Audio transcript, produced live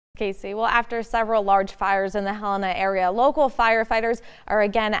Casey. Well, after several large fires in the Helena area, local firefighters are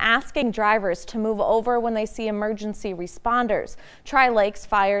again asking drivers to move over when they see emergency responders. Tri-Lakes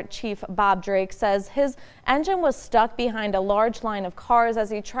Fire Chief Bob Drake says his engine was stuck behind a large line of cars as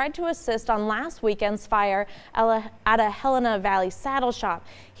he tried to assist on last weekend's fire at a Helena Valley saddle shop.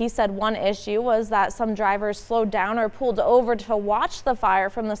 He said one issue was that some drivers slowed down or pulled over to watch the fire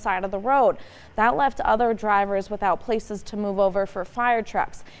from the side of the road. That left other drivers without places to move over for fire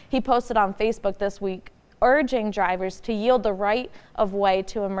trucks. He posted on Facebook this week urging drivers to yield the right of way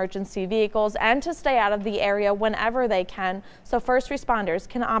to emergency vehicles and to stay out of the area whenever they can so first responders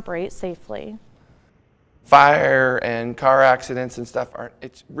can operate safely. Fire and car accidents and stuff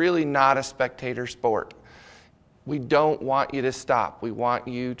it's really not a spectator sport. We don't want you to stop. We want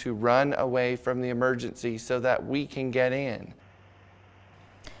you to run away from the emergency so that we can get in.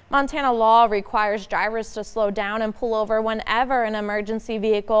 Montana law requires drivers to slow down and pull over whenever an emergency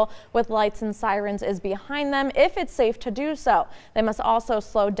vehicle with lights and sirens is behind them if it's safe to do so. They must also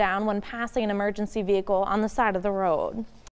slow down when passing an emergency vehicle on the side of the road.